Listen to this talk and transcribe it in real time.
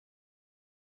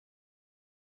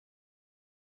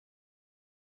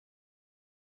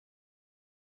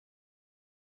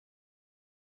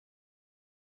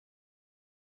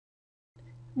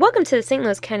Welcome to the St.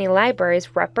 Louis County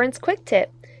Library's Reference Quick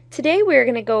Tip. Today we are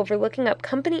going to go over looking up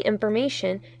company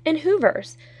information in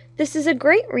Hoovers. This is a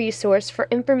great resource for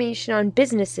information on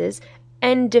businesses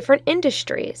and different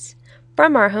industries.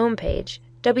 From our homepage,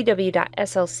 www.slcl.org,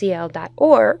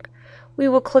 we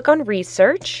will click on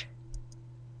Research,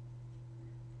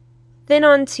 then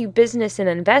on to Business and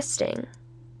Investing,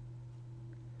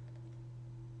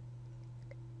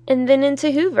 and then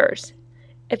into Hoovers.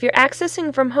 If you're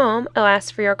accessing from home, it'll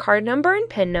ask for your card number and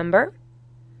PIN number.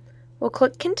 We'll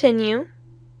click Continue.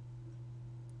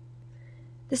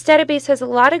 This database has a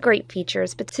lot of great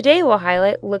features, but today we'll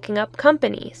highlight looking up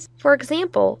companies. For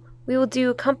example, we will do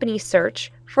a company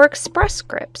search for Express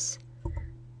Scripts.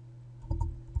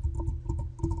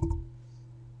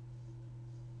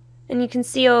 And you can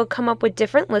see it'll come up with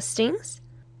different listings.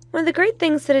 One of the great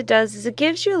things that it does is it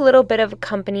gives you a little bit of a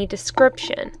company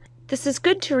description. This is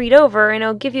good to read over, and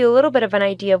it'll give you a little bit of an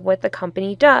idea of what the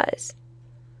company does.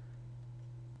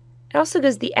 It also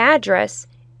gives the address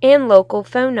and local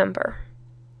phone number.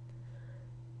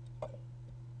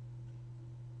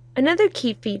 Another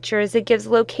key feature is it gives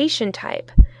location type.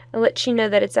 It lets you know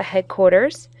that it's a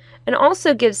headquarters, and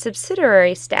also gives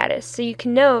subsidiary status, so you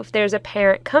can know if there's a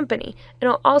parent company, and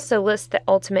it'll also list the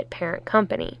ultimate parent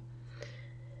company.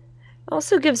 It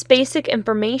also gives basic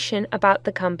information about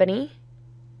the company,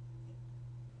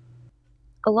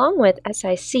 along with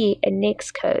SIC and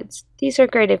NAICS codes. These are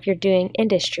great if you're doing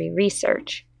industry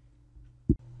research.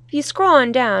 If you scroll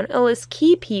on down, it'll list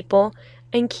key people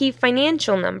and key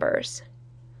financial numbers.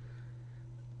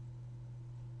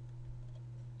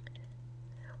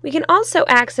 We can also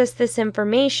access this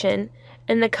information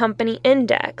in the company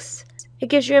index. It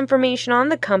gives you information on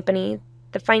the company,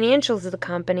 the financials of the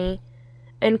company,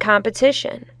 and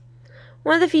competition.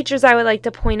 One of the features I would like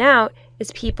to point out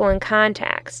is people and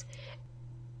contacts.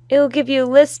 It will give you a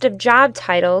list of job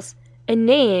titles and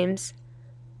names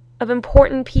of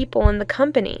important people in the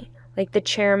company, like the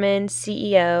chairman,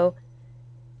 CEO.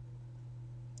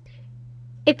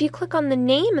 If you click on the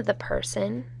name of the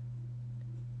person,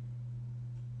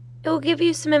 it will give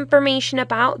you some information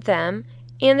about them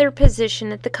and their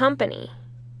position at the company.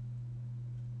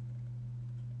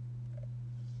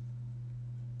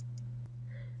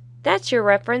 That's your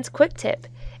reference quick tip.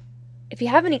 If you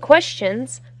have any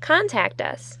questions, contact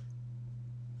us.